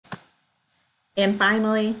And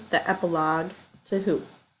finally, the epilogue to Hoot.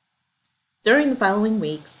 During the following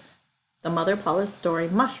weeks, the Mother Paula's story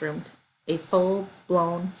mushroomed a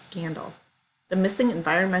full-blown scandal. The missing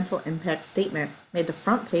environmental impact statement made the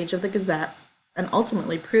front page of the Gazette and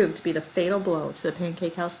ultimately proved to be the fatal blow to the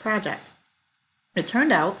Pancake House project. It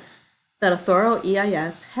turned out that a thorough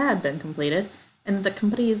EIS had been completed and that the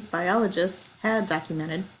company's biologists had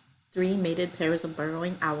documented 3 mated pairs of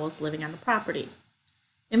burrowing owls living on the property.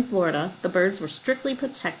 In Florida, the birds were strictly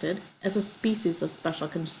protected as a species of special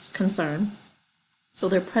concern, so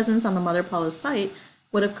their presence on the Mother Paula's site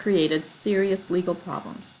would have created serious legal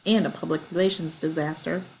problems and a public relations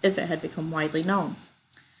disaster if it had become widely known.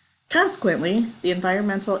 Consequently, the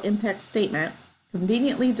environmental impact statement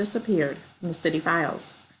conveniently disappeared from the city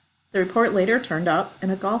files. The report later turned up in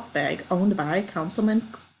a golf bag owned by Councilman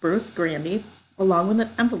Bruce Grandy, along with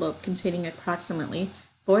an envelope containing approximately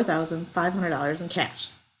 $4,500 in cash.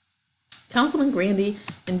 Councilman Grandy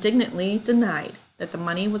indignantly denied that the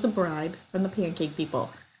money was a bribe from the Pancake people.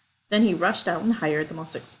 Then he rushed out and hired the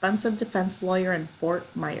most expensive defense lawyer in Fort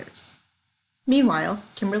Myers. Meanwhile,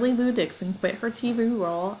 Kimberly Lou Dixon quit her TV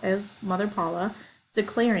role as Mother Paula,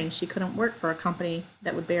 declaring she couldn't work for a company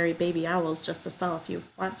that would bury baby owls just to sell a few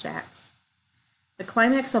flapjacks. The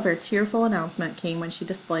climax of her tearful announcement came when she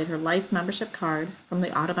displayed her life membership card from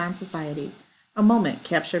the Audubon Society, a moment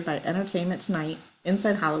captured by Entertainment Tonight,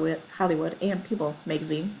 Inside Hollywood, and People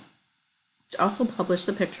magazine, which also published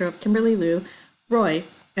a picture of Kimberly Lou, Roy,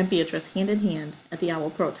 and Beatrice hand in hand at the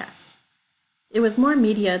owl protest. It was more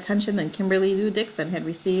media attention than Kimberly Lou Dixon had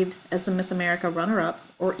received as the Miss America runner-up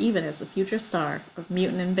or even as the future star of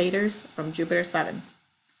Mutant Invaders from Jupiter 7.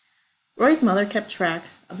 Roy's mother kept track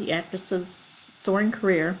of the actress's soaring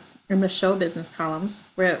career in the show business columns,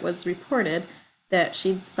 where it was reported that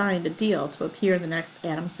she'd signed a deal to appear in the next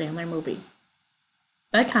Adam Sandler movie.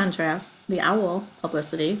 By contrast, the owl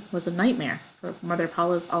publicity was a nightmare for Mother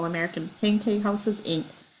Paula's All-American Pancake Houses, Inc.,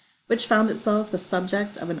 which found itself the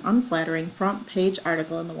subject of an unflattering front-page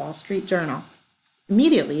article in the Wall Street Journal.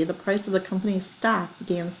 Immediately, the price of the company's stock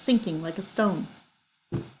began sinking like a stone.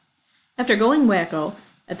 After going wacko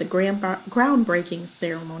at the groundbreaking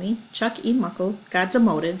ceremony, Chuck E. Muckle got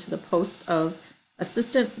demoted to the post of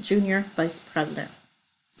Assistant Junior Vice President.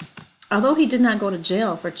 Although he did not go to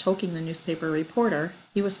jail for choking the newspaper reporter,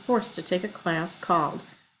 he was forced to take a class called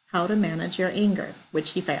How to Manage Your Anger, which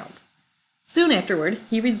he failed. Soon afterward,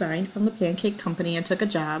 he resigned from the Pancake Company and took a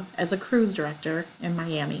job as a cruise director in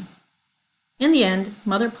Miami. In the end,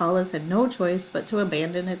 Mother Paula's had no choice but to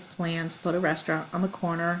abandon its plan to put a restaurant on the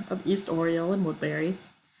corner of East Oriole and Woodbury.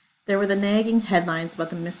 There were the nagging headlines about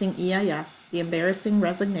the missing EIS, the embarrassing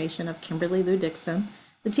resignation of Kimberly Lou Dixon,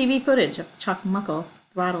 the TV footage of Chuck Muckle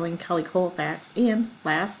throttling Kelly Colfax, and,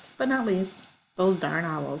 last but not least, those darn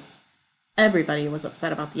owls. Everybody was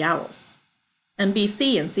upset about the owls.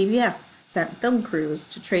 NBC and CBS sent film crews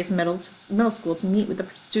to Trace Middle School to meet with the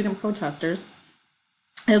student protesters,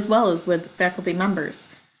 as well as with faculty members.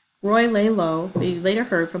 Roy lay low, but he later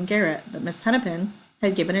heard from Garrett that Miss Hennepin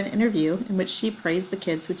had given an interview in which she praised the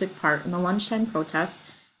kids who took part in the lunchtime protest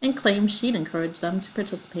and claimed she'd encouraged them to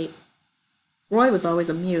participate. Roy was always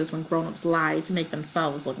amused when grown-ups lied to make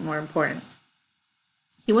themselves look more important.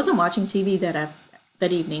 He wasn't watching TV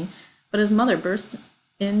that evening, but his mother burst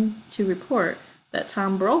in to report that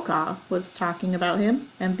Tom Brokaw was talking about him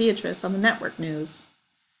and Beatrice on the network news.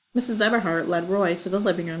 Mrs. Everhart led Roy to the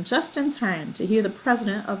living room just in time to hear the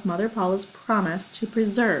president of Mother Paula's promise to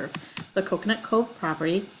preserve the Coconut Cove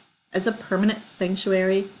property as a permanent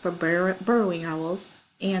sanctuary for burrowing owls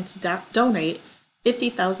and to donate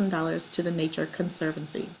 $50,000 to the Nature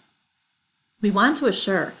Conservancy. We want to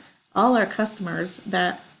assure all our customers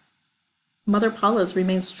that Mother Paula's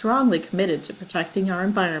remains strongly committed to protecting our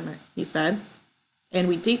environment, he said, and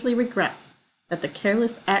we deeply regret that the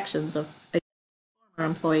careless actions of former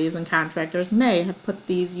employees and contractors may have put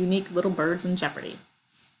these unique little birds in jeopardy.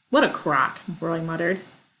 What a crock, Roy muttered.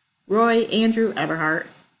 Roy Andrew Everhart.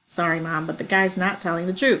 Sorry, Mom, but the guy's not telling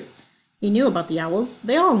the truth. He knew about the owls.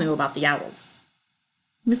 They all knew about the owls.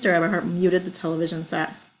 Mr. Everhart muted the television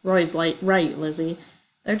set. Roy's right, Lizzie.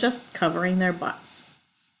 They're just covering their butts.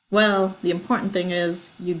 Well, the important thing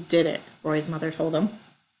is you did it, Roy's mother told him.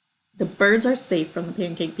 The birds are safe from the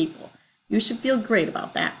Pancake people. You should feel great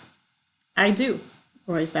about that. I do,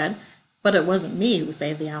 Roy said, but it wasn't me who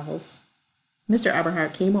saved the owls. Mr.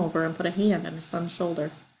 Everhart came over and put a hand on his son's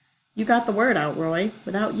shoulder. You got the word out, Roy.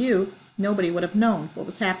 Without you, nobody would have known what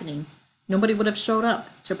was happening. Nobody would have showed up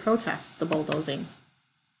to protest the bulldozing.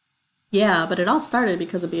 Yeah, but it all started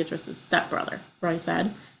because of Beatrice's stepbrother, Roy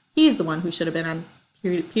said. He's the one who should have been on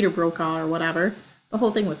Peter Brokaw or whatever. The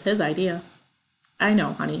whole thing was his idea. I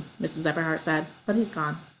know, honey, Mrs. Eberhart said, but he's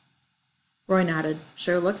gone. Roy nodded.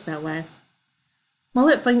 Sure looks that way.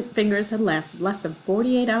 Mullet Fingers had lasted less than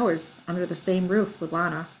 48 hours under the same roof with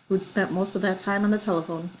Lana, who'd spent most of that time on the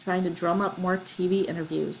telephone trying to drum up more TV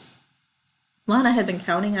interviews. Lana had been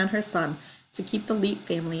counting on her son to keep the Leap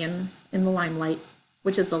family in the limelight,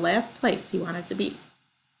 which is the last place he wanted to be.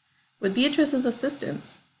 With Beatrice's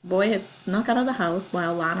assistance, the boy had snuck out of the house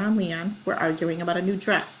while Lana and Leon were arguing about a new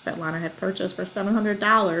dress that Lana had purchased for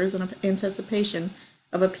 $700 in anticipation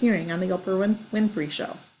of appearing on the Oprah Winfrey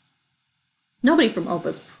Show. Nobody from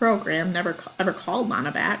Oprah's program ever called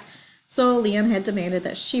Lana back, so Leon had demanded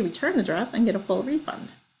that she return the dress and get a full refund.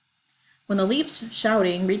 When the Leap's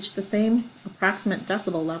shouting reached the same approximate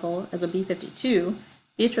decibel level as a B-52,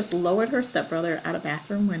 Beatrice lowered her stepbrother out a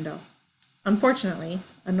bathroom window. Unfortunately,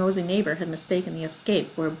 a nosy neighbor had mistaken the escape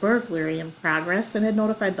for a burglary in progress and had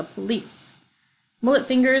notified the police. Mullet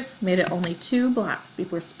Fingers made it only 2 blocks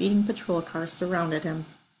before speeding patrol cars surrounded him.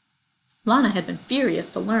 Lana had been furious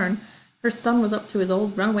to learn her son was up to his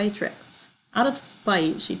old runaway tricks. Out of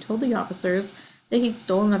spite, she told the officers that he'd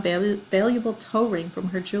stolen a valuable toe ring from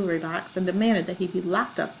her jewelry box and demanded that he be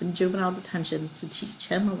locked up in juvenile detention to teach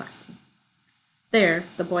him a lesson. There,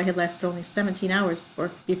 the boy had lasted only 17 hours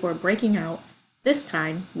before breaking out, this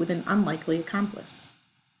time with an unlikely accomplice.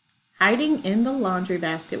 Hiding in the laundry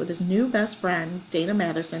basket with his new best friend, Dana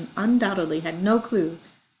Matherson, undoubtedly had no clue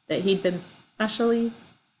that he'd been specially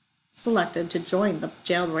selected to join the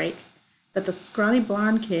jailbreak, that the scrawny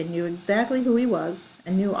blonde kid knew exactly who he was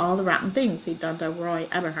and knew all the rotten things he'd done to Roy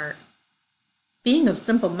Eberhart. Being of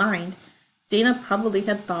simple mind, Dana probably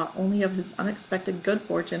had thought only of his unexpected good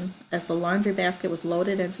fortune as the laundry basket was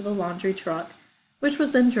loaded into the laundry truck, which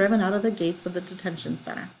was then driven out of the gates of the detention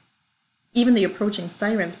center. Even the approaching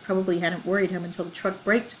sirens probably hadn't worried him until the truck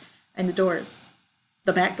braked and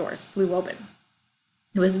the back doors, flew open.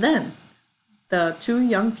 It was then the 2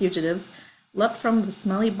 young fugitives leapt from the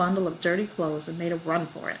smelly bundle of dirty clothes and made a run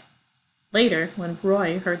for it. Later, when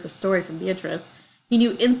Roy heard the story from Beatrice, he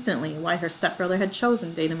knew instantly why her stepbrother had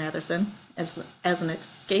chosen Dana Matherson as an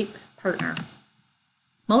escape partner.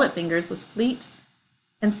 Mullet Fingers was fleet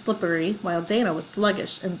and slippery, while Dana was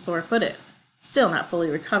sluggish and sore-footed, still not fully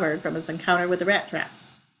recovered from his encounter with the rat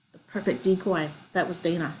traps. The perfect decoy, that was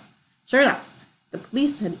Dana. Sure enough, the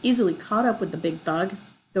police had easily caught up with the big thug,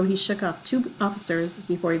 though he shook off 2 officers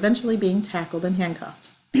before eventually being tackled and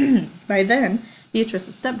handcuffed. By then,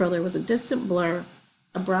 Beatrice's stepbrother was a distant blur,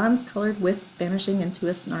 a bronze-colored wisp vanishing into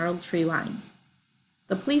a snarled tree line.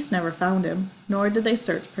 The police never found him, nor did they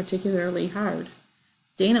search particularly hard.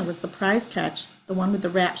 Dana was the prize catch, the one with the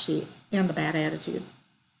rap sheet and the bad attitude.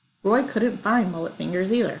 Roy couldn't find Mullet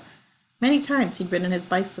Fingers either. Many times he'd ridden his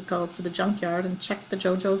bicycle to the junkyard and checked the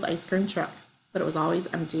JoJo's ice cream truck, but it was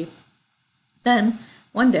always empty. Then,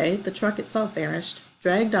 one day, the truck itself vanished,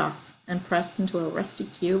 dragged off, and pressed into a rusty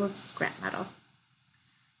cube of scrap metal.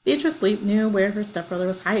 Beatrice Leap knew where her stepbrother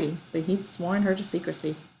was hiding, but he'd sworn her to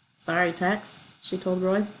secrecy. Sorry, Tex, she told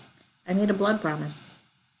Roy. I made a blood promise.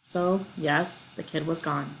 So, yes, the kid was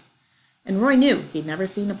gone. And Roy knew he'd never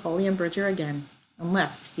see Napoleon Bridger again,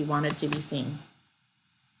 unless he wanted to be seen.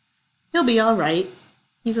 He'll be all right.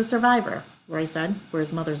 He's a survivor, Roy said, for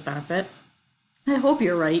his mother's benefit. I hope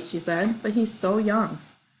you're right, she said, but he's so young.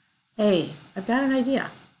 Hey, I've got an idea.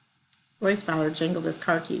 Roy's father jingled his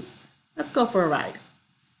car keys. Let's go for a ride.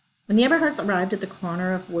 When the Eberharts arrived at the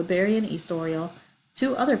corner of Woodbury and East Oriole,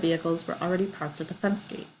 2 other vehicles were already parked at the fence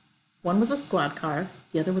gate. One was a squad car,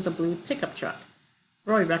 the other was a blue pickup truck.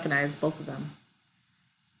 Roy recognized both of them.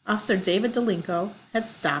 Officer David Delinco had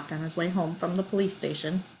stopped on his way home from the police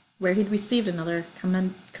station, where he'd received another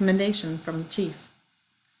commendation from the chief,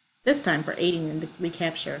 this time for aiding in the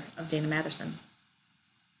recapture of Dana Matherson.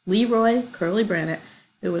 Leroy Curly Brannett,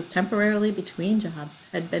 who was temporarily between jobs,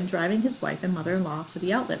 had been driving his wife and mother-in-law to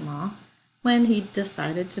the outlet mall when he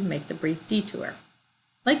decided to make the brief detour.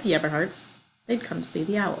 Like the Eberharts, they'd come to see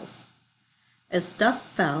the owls. As dusk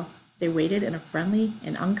fell, they waited in a friendly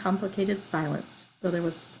and uncomplicated silence, though there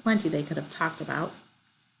was plenty they could have talked about.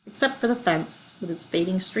 Except for the fence, with its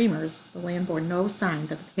fading streamers, the land bore no sign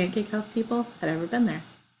that the Pancake House people had ever been there.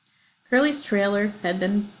 Curly's trailer had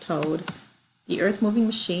been towed, the earth-moving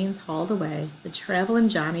machines hauled away, the Travelin'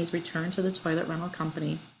 Johnnies returned to the toilet rental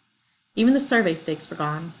company. Even the survey stakes were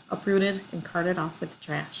gone, uprooted and carted off with the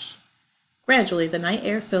trash. Gradually, the night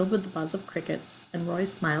air filled with the buzz of crickets, and Roy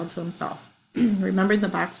smiled to himself, remembering the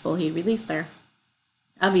boxful he'd released there.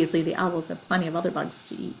 Obviously, the owls had plenty of other bugs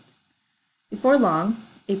to eat. Before long,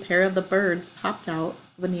 a pair of the birds popped out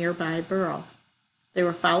of a nearby burrow. They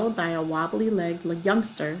were followed by a wobbly-legged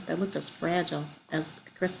youngster that looked as fragile as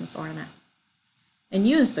a Christmas ornament. In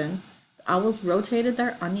unison, the owls rotated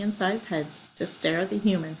their onion-sized heads to stare at the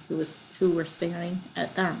human who were staring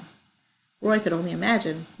at them. Roy could only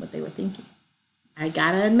imagine what they were thinking. "I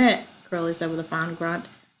gotta admit," Curly said with a fond grunt,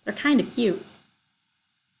 "they're kind of cute."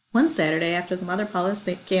 One Saturday, after the Mother Paula's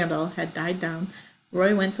candle had died down,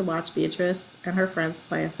 Roy went to watch Beatrice and her friends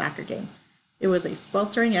play a soccer game. It was a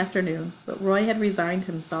sweltering afternoon, but Roy had resigned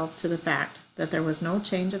himself to the fact that there was no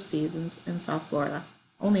change of seasons in South Florida,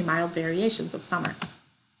 only mild variations of summer.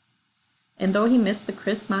 And though he missed the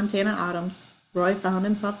crisp Montana autumns, Roy found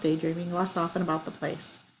himself daydreaming less often about the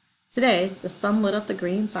place. Today, the sun lit up the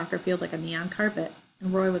green soccer field like a neon carpet,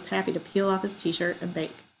 and Roy was happy to peel off his t-shirt and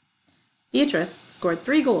bake. Beatrice scored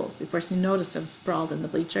 3 goals before she noticed him sprawled in the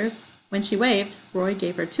bleachers. When she waved, Roy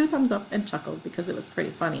gave her 2 thumbs up and chuckled because it was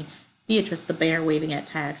pretty funny. Beatrice the bear waving at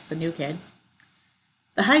Tex, the new kid.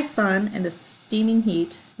 The high sun and the steaming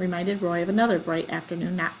heat reminded Roy of another bright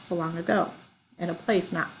afternoon not so long ago, in a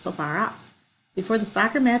place not so far off. Before the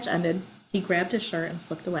soccer match ended, he grabbed his shirt and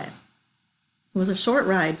slipped away. It was a short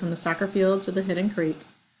ride from the soccer field to the hidden creek.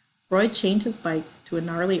 Roy chained his bike to a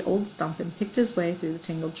gnarly old stump and picked his way through the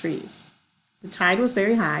tangled trees. The tide was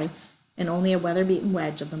very high, and only a weather-beaten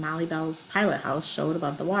wedge of the Molly Bell's pilot house showed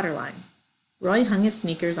above the waterline. Roy hung his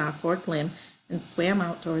sneakers on a forked limb and swam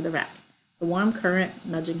out toward the wreck, the warm current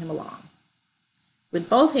nudging him along. With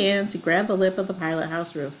both hands, he grabbed the lip of the pilot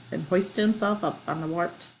house roof and hoisted himself up on the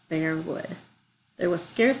warped, bare wood. There was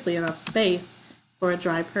scarcely enough space for a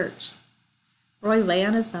dry perch. Roy lay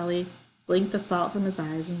on his belly, blinked the salt from his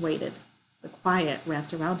eyes, and waited. The quiet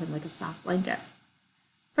wrapped around him like a soft blanket.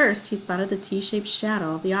 First, he spotted the T-shaped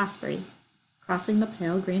shadow of the osprey, crossing the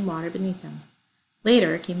pale green water beneath him.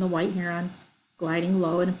 Later came the white heron, gliding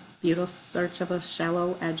low in futile search of a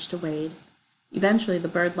shallow edge to wade. Eventually, the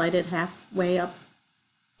bird lighted halfway up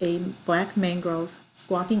a black mangrove,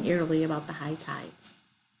 squawking eerily about the high tides.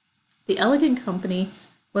 The elegant company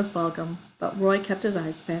was welcome, but Roy kept his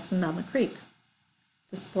eyes fastened on the creek.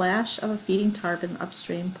 The splash of a feeding tarpon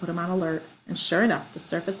upstream put him on alert, and sure enough, the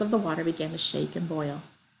surface of the water began to shake and boil.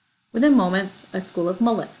 Within moments, a school of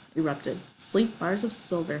mullet erupted, sleek bars of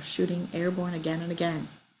silver shooting airborne again and again.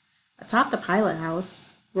 Atop the pilot house,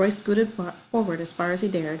 Roy scooted forward as far as he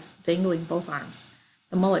dared, dangling both arms.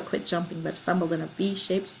 The mullet quit jumping, but assembled in a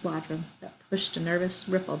V-shaped squadron that pushed a nervous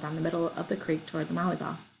ripple down the middle of the creek toward the Molly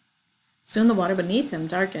Bell. Soon the water beneath him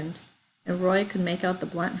darkened, and Roy could make out the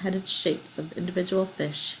blunt-headed shapes of individual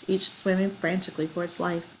fish, each swimming frantically for its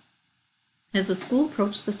life. As the school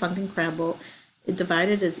approached the sunken crab boat, it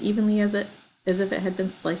divided as evenly as if it had been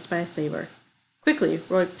sliced by a saber. Quickly,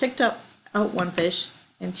 Roy picked out one fish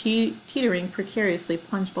and, teetering precariously,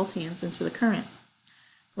 plunged both hands into the current.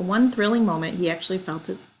 For one thrilling moment, he actually felt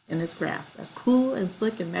it in his grasp, as cool and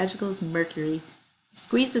slick and magical as mercury. He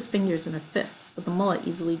squeezed his fingers in a fist, but the mullet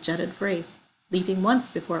easily jetted free, leaping once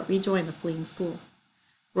before it rejoined the fleeing school.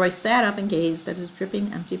 Roy sat up and gazed at his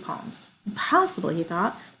dripping, empty palms. Impossible, he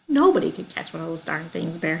thought. Nobody could catch one of those darn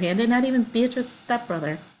things barehanded, not even Beatrice's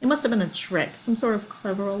stepbrother. It must have been a trick, some sort of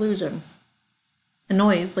clever illusion. A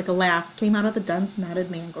noise, like a laugh, came out of the dense,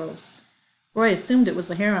 knotted mangroves. Roy assumed it was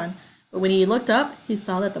the heron, but when he looked up, he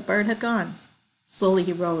saw that the bird had gone. Slowly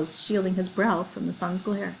he rose, shielding his brow from the sun's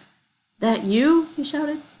glare. "That you?" he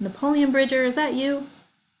shouted. "Napoleon Bridger, is that you?"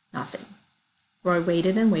 Nothing. Roy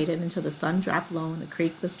waited and waited until the sun dropped low and the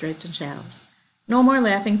creek was draped in shadows. No more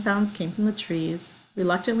laughing sounds came from the trees.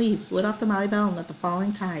 Reluctantly, he slid off the Molly Bell and let the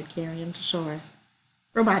falling tide carry him to shore.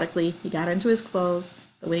 Robotically, he got into his clothes,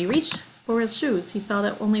 but when he reached for his shoes, he saw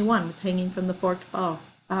that only one was hanging from the forked bow.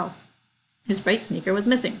 His right sneaker was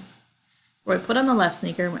missing. Roy put on the left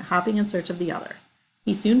sneaker and went hopping in search of the other.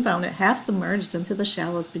 He soon found it half submerged into the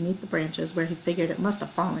shallows beneath the branches where he figured it must have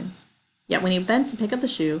fallen. Yet when he bent to pick up the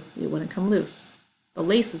shoe, it wouldn't come loose. The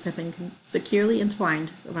laces had been securely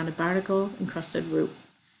entwined around a barnacle-encrusted root.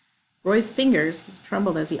 Roy's fingers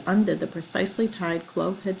trembled as he undid the precisely tied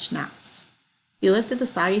clove-hitch knots. He lifted the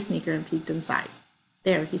soggy sneaker and peeked inside.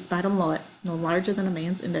 There he spied a mullet, no larger than a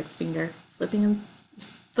man's index finger, flipping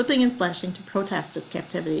and splashing to protest its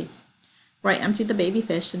captivity. Roy emptied the baby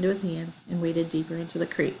fish into his hand and waded deeper into the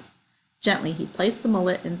creek. Gently he placed the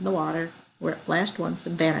mullet into the water, where it flashed once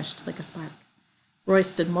and vanished like a spark. Roy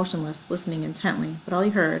stood motionless, listening intently, but all he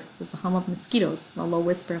heard was the hum of mosquitoes and the low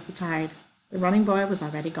whisper of the tide. The running boy was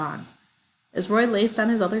already gone. As Roy laced on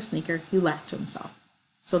his other sneaker, he laughed to himself.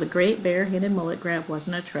 So the great bare-handed mullet grab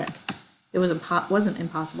wasn't a trick. It wasn't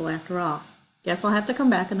impossible after all. Guess I'll have to come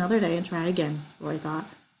back another day and try again, Roy thought.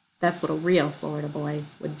 That's what a real Florida boy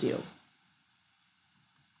would do.